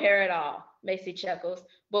no hair at all, Macy chuckles,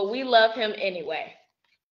 but we love him anyway.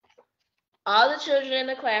 All the children in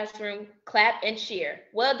the classroom clap and cheer.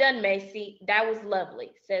 Well done, Macy. That was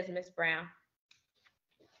lovely, says Miss Brown.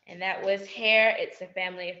 And that was Hair, It's a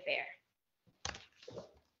Family Affair.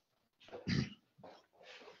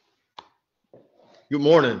 Good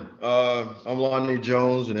morning. I'm Lonnie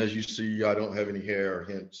Jones, and as you see, I don't have any hair,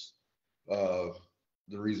 hence the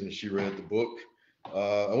reason she read the book.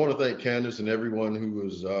 I want to thank Candace and everyone who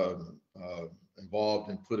was involved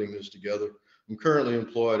in putting this together. I'm currently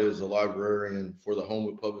employed as a librarian for the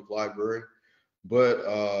Homewood Public Library, but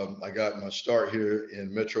I got my start here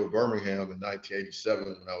in Metro Birmingham in 1987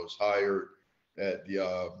 when I was hired at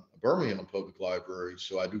the Birmingham Public Library.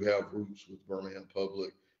 So I do have roots with Birmingham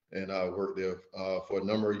Public, and I worked there for a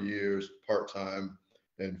number of years, part-time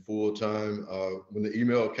and full-time. When the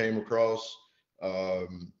email came across,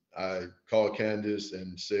 I called Candace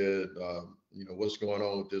and said, what's going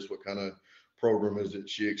on with this? What kind of program is it?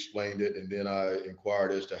 She explained it, and then I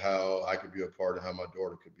inquired as to how I could be a part and how my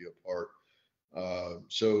daughter could be a part.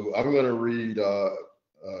 So I'm going to read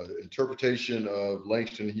interpretation of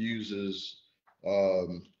Langston Hughes's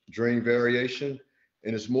dream variation.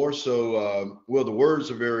 And it's more so, well, the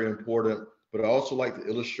words are very important, but I also like the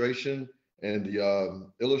illustration. And the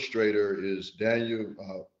illustrator is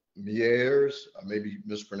Daniel Miers. I may be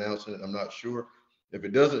mispronouncing it, I'm not sure. If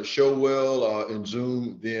it doesn't show well in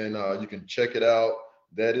Zoom, then you can check it out.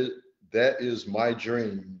 That is My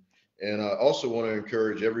Dream. And I also want to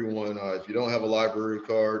encourage everyone, if you don't have a library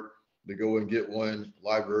card, to go and get one.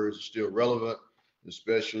 Libraries are still relevant,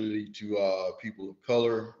 especially to people of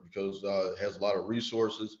color, because it has a lot of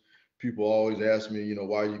resources. People always ask me,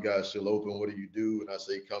 why are you guys still open? What do you do? And I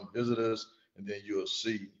say, come visit us, and then you'll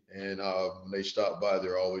see. And when they stop by,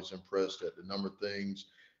 they're always impressed at the number of things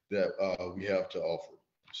that we have to offer.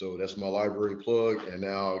 So that's my library plug, and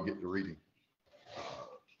now I'll get to reading.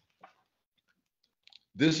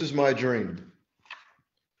 This is my dream,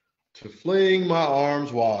 to fling my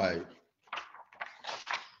arms wide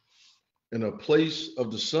in a place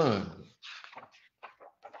of the sun,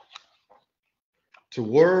 to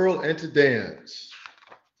whirl and to dance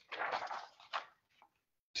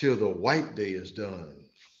till the white day is done.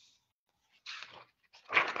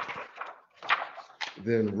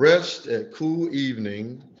 Then rest at cool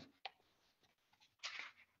evening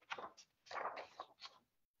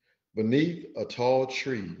beneath a tall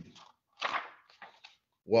tree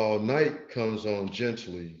while night comes on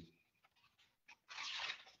gently,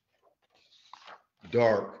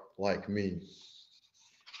 dark like me.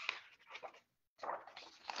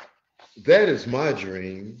 That is my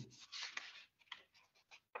dream,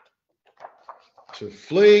 to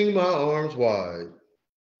fling my arms wide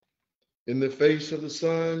in the face of the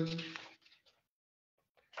sun,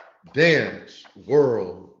 dance,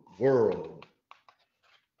 whirl, whirl,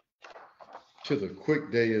 till the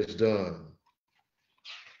quick day is done.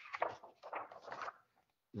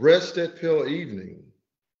 Rest at pale evening,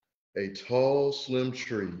 a tall, slim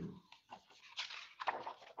tree,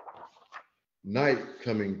 night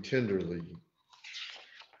coming tenderly,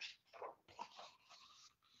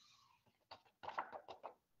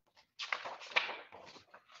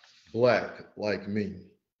 black like me.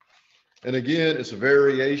 And again, it's a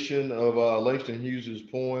variation of Langston Hughes's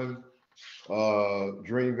poem,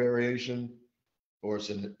 Dream Variation, or it's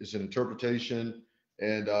an interpretation.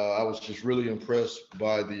 And I was just really impressed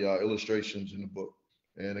by the illustrations in the book.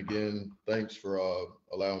 And again, thanks for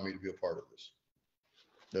allowing me to be a part of this.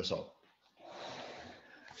 That's all.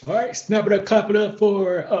 All right, snap it up, clap it up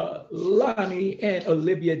for Lonnie and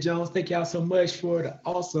Olivia Jones. Thank y'all so much for the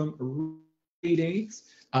awesome readings.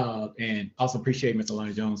 And also appreciate Mr.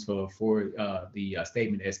 Lonnie Jones for the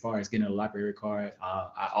statement as far as getting a library card.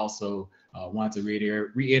 I also want to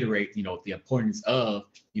reiterate, the importance of,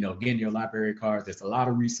 getting your library cards. There's a lot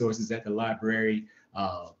of resources at the library,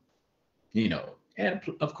 and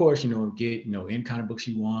of course, get, any kind of books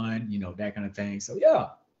you want, that kind of thing. So yeah,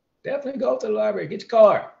 definitely go to the library, get your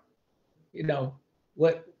card.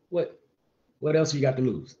 What else you got to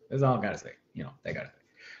lose? That's all I gotta say. That gotta say.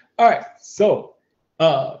 All right, so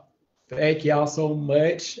thank y'all so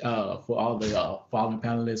much for all the following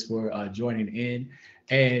panelists for joining in.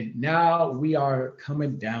 And now we are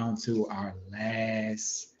coming down to our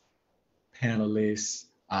last panelist.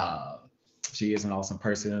 She is an awesome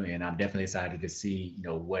person, and I'm definitely excited to see,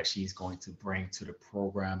 what she's going to bring to the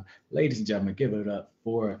program. Ladies and gentlemen, give it up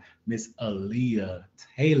for Miss Aaliyah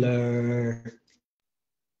Taylor.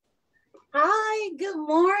 Hi, good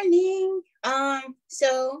morning.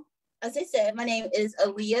 So as I said, my name is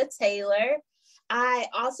Aaliyah Taylor. I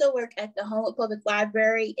also work at the Homewood Public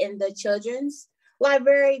Library in the Children's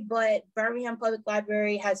Library, but Birmingham Public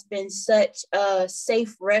Library has been such a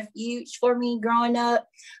safe refuge for me growing up,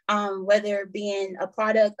 whether being a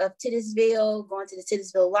product of Titusville, going to the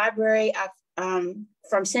Titusville Library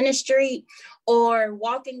from Center Street, or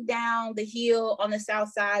walking down the hill on the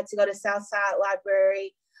South Side to go to Southside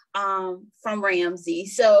Library from Ramsey.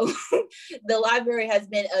 So the library has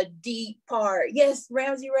been a deep part. Yes,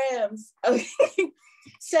 Ramsey Rams. Okay.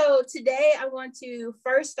 So today I want to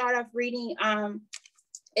first start off reading,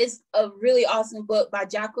 it's a really awesome book by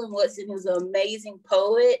Jacqueline Woodson, who's an amazing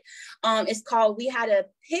poet. It's called We Had a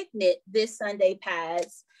Picnic This Sunday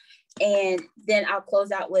Past. And then I'll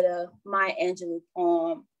close out with a Maya Angelou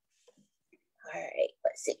poem. All right,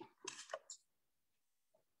 let's see.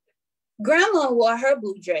 Grandma wore her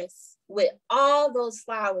blue dress with all those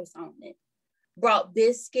flowers on it, brought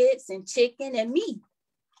biscuits and chicken and meat.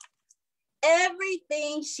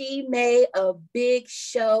 Everything she made a big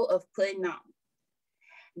show of putting on.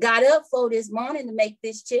 Got up for this morning to make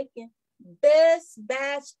this chicken. Best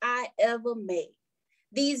batch I ever made.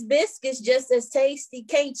 These biscuits just as tasty,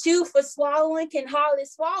 can't chew for swallowing, can hardly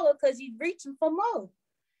swallow because he's reaching for more.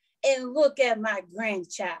 And look at my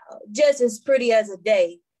grandchild, just as pretty as a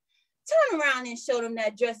day. Turn around and show them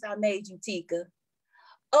that dress I made you, Tika.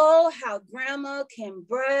 Oh, how grandma can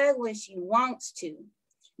brag when she wants to.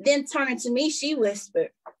 Then turning to me, she whispered,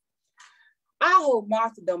 I hope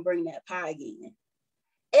Martha don't bring that pie again.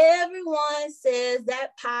 Everyone says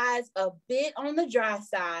that pie's a bit on the dry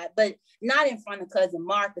side, but not in front of cousin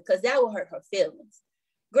Martha, because that will hurt her feelings.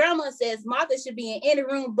 Grandma says Martha should be in any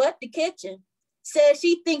room but the kitchen. Says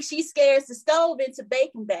she thinks she scares the stove into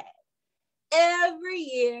baking bag. Every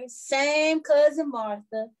year, same cousin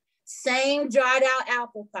Martha, same dried out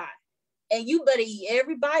apple pie. And you better eat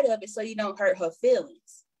every bite of it so you don't hurt her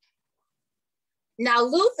feelings. Now,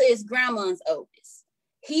 Luther is grandma's oldest.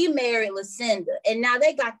 He married Lucinda, and now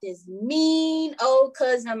they got this mean old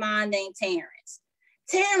cousin of mine named Terrence.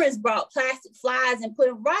 Terrence brought plastic flies and put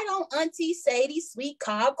them right on Auntie Sadie's sweet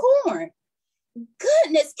cob corn.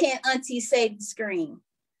 Goodness, can't Auntie Sadie scream?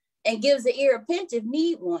 And gives the ear a pinch if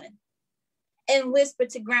need one. And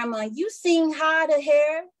whispered to Grandma, you seen how the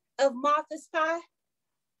hair of Martha's pie?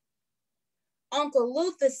 Uncle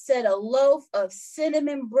Luther set a loaf of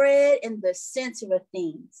cinnamon bread in the center of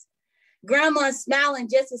things. Grandma, smiling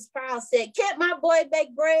just as proud, said, can't my boy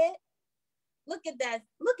bake bread? Look at that.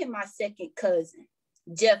 Look at my second cousin,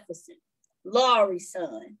 Jefferson, Laurie's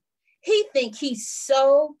son. He think he's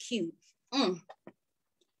so cute.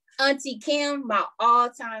 Auntie Kim, my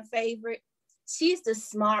all-time favorite. She's the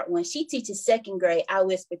smart one. She teaches second grade, I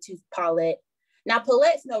whispered to Paulette. Now,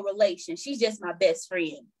 Paulette's no relation. She's just my best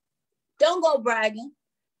friend. Don't go bragging,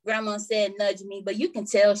 Grandma said, nudging me, but you can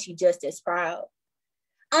tell she's just as proud.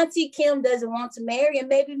 Auntie Kim doesn't want to marry, and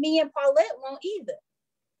maybe me and Paulette won't either.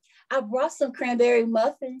 I brought some cranberry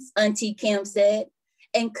muffins, Auntie Kim said,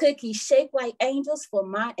 and cookies shaped like angels for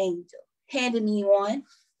my angel. Handed me one.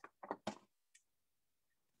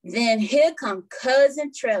 Then here come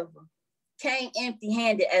Cousin Trevor. Came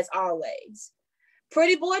empty-handed as always.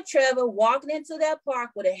 Pretty boy Trevor walking into that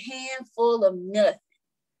park with a handful of nothing.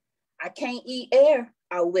 I can't eat air,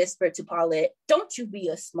 I whispered to Paulette. Don't you be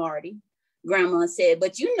a smarty, Grandma said,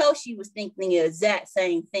 but you know she was thinking the exact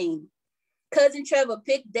same thing. Cousin Trevor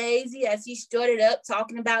picked Daisy as he strutted up,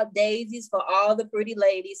 talking about daisies for all the pretty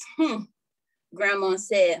ladies. Grandma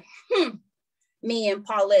said, Me and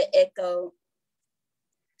Paulette echoed.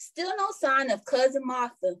 Still no sign of Cousin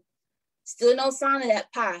Martha. Still no sign of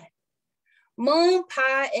that pie. Moon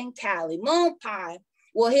Pie and Callie. Moon Pie,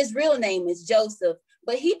 well, his real name is Joseph,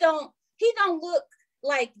 but he don't look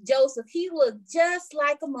like Joseph. He looked just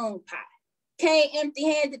like a moon pie. Came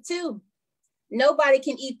empty-handed too. Nobody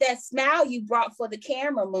can eat that smile you brought for the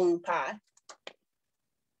camera, Moon Pie.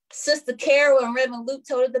 Sister Carol and Reverend Luke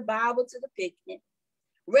told the Bible to the picnic.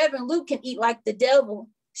 Reverend Luke can eat like the devil.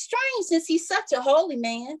 Strange, since he's such a holy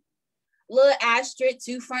man. Little Astrid,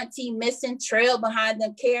 2 front teeth missing, trailed behind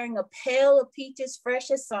them carrying a pail of peaches fresh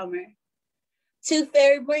as summer. Tooth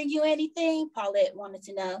Fairy bring you anything? Paulette wanted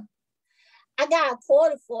to know. I got a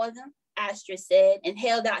quarter for them, Astrid said, and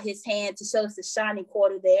held out his hand to show us the shiny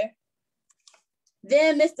quarter there.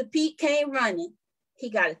 Then Mr. Pete came running. He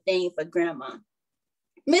got a thing for Grandma.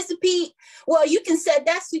 Mr. Pete, well, you can set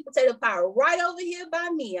that sweet potato pie right over here by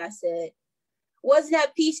me, I said. Wasn't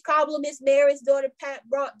that peach cobbler Miss Mary's daughter Pat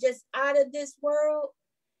brought just out of this world?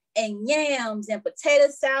 And yams and potato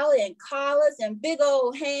salad and collards and big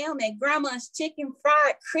old ham and Grandma's chicken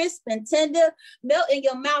fried crisp and tender, melt in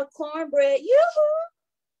your mouth cornbread, yoo-hoo.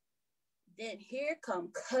 Then here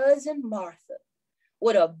come Cousin Martha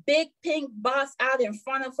with a big pink box out in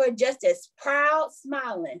front of her, just as proud,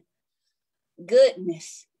 smiling.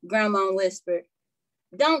 Goodness, Grandma whispered.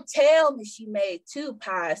 Don't tell me she made 2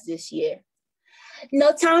 pies this year.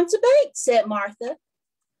 No time to bake, said Martha.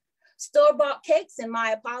 Store-bought cakes and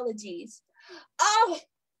my apologies. Oh,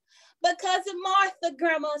 but Cousin Martha,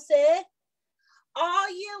 Grandma said, all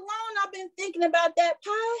year long I've been thinking about that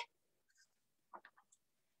pie.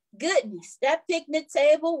 Goodness, that picnic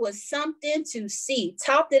table was something to see.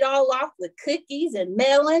 Topped it all off with cookies and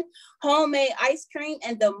melon, homemade ice cream,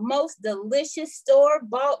 and the most delicious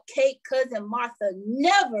store-bought cake Cousin Martha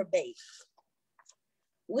never baked.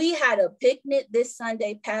 We had a picnic this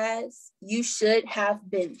Sunday past. You should have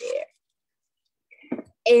been there.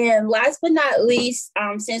 And last but not least,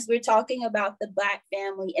 since we're talking about the Black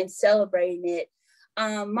family and celebrating it,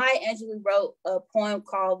 Maya Angelou wrote a poem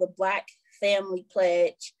called The Black Family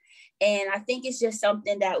Pledge. And I think it's just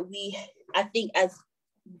something that I think as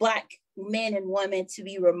Black men and women to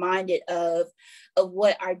be reminded of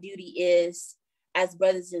what our duty is as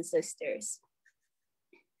brothers and sisters.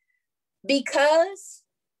 Because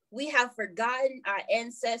We have forgotten our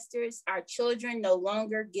ancestors. Our children no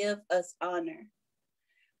longer give us honor.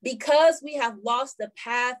 Because we have lost the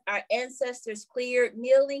path our ancestors cleared,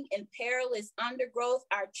 kneeling in perilous undergrowth,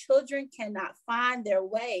 our children cannot find their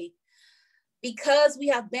way. Because we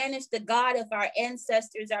have banished the God of our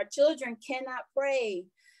ancestors, our children cannot pray.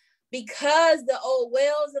 Because the old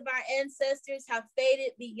wells of our ancestors have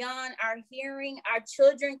faded beyond our hearing, our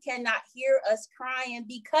children cannot hear us crying.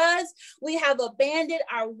 Because we have abandoned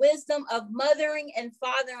our wisdom of mothering and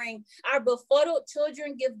fathering, our befuddled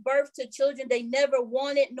children give birth to children they never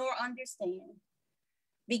wanted nor understand.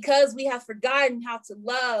 Because we have forgotten how to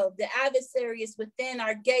love, the adversary is within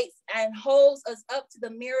our gates and holds us up to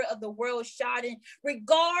the mirror of the world, shouting,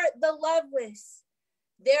 regard the loveless.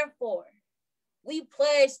 Therefore, we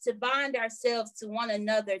pledge to bind ourselves to one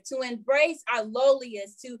another, to embrace our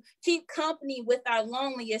lowliest, to keep company with our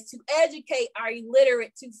loneliest, to educate our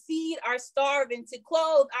illiterate, to feed our starving, to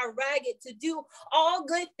clothe our ragged, to do all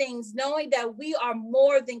good things, knowing that we are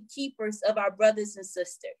more than keepers of our brothers and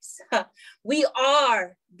sisters. We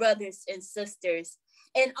are brothers and sisters.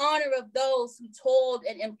 In honor of those who told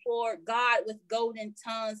and implored God with golden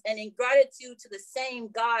tongues, and in gratitude to the same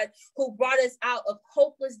God who brought us out of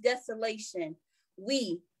hopeless desolation,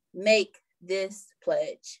 we make this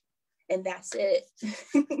pledge. And that's it.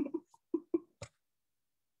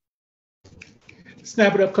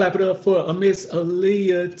 Snap it up, clap it up for Miss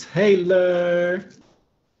Aaliyah Taylor.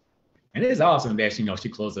 And it's awesome that, she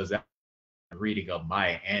closed us out reading of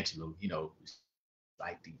Maya Angelou,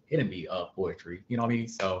 like the enemy of poetry, you know what I mean?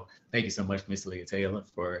 So thank you so much, Miss Aaliyah Taylor,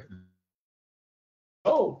 for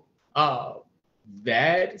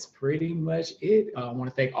that is pretty much it. I want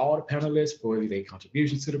to thank all the panelists for their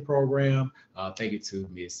contributions to the program. Thank you to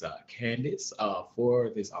Miss Candace for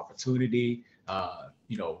this opportunity,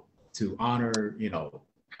 to honor, African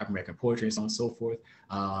American poetry and so on and so forth.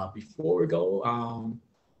 Before we go,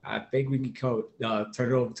 I think we can turn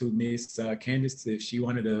it over to Miss Candace if she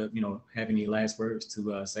wanted to, have any last words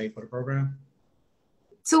to say for the program.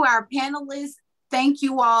 To our panelists, thank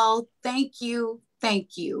you all. Thank you.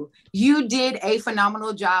 Thank you. You did a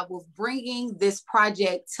phenomenal job with bringing this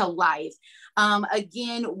project to life.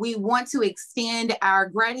 Again, we want to extend our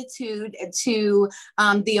gratitude to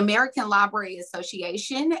the American Library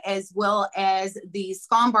Association, as well as the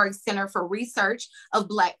Schomburg Center for Research of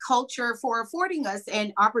Black Culture, for affording us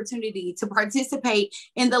an opportunity to participate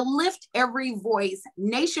in the Lift Every Voice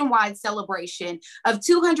nationwide celebration of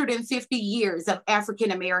 250 years of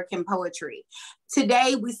African American poetry.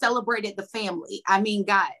 Today, we celebrated the family. I mean,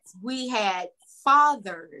 guys, we had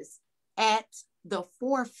fathers at the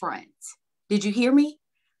forefront. Did you hear me?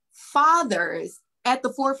 Fathers at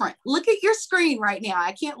the forefront. Look at your screen right now.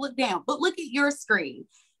 I can't look down, but look at your screen.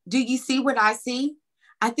 Do you see what I see?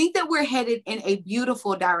 I think that we're headed in a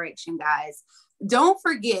beautiful direction, guys. Don't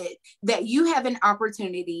forget that you have an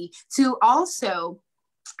opportunity to also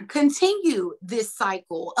continue this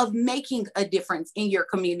cycle of making a difference in your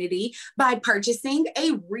community by purchasing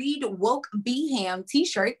a Read Woke Beham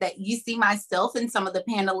t-shirt that you see myself and some of the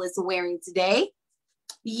panelists wearing today.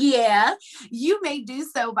 Yeah, you may do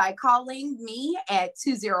so by calling me at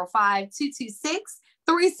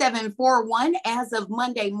 205-226-3741. As of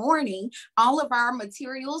Monday morning, all of our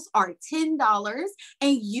materials are $10,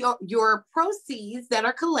 and your proceeds that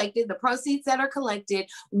are collected,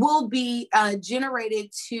 will be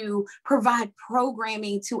generated to provide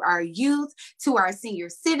programming to our youth, to our senior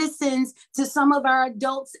citizens, to some of our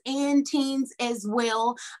adults and teens as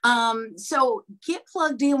well. So get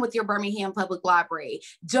plugged in with your Birmingham Public Library.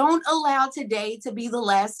 Don't allow today to be the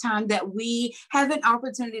last time that we have an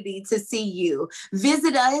opportunity to see you.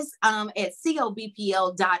 Visit us at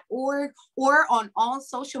cobpl.org or on all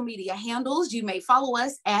social media handles. You may follow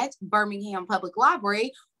us at Birmingham Public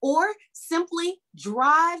Library, or simply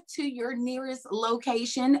drive to your nearest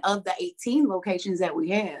location of the 18 locations that we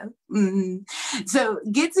have. So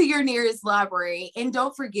get to your nearest library, and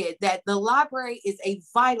don't forget that the library is a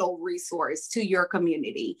vital resource to your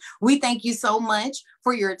community. We thank you so much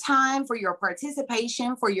for your time, for your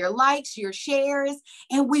participation, for your likes, your shares,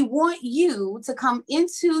 and we want you to come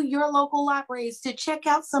into your local libraries to check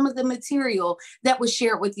out some of the material that was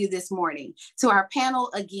shared with you this morning. To our panel,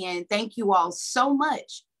 again, thank you all so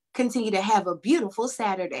much. Continue to have a beautiful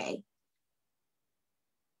Saturday.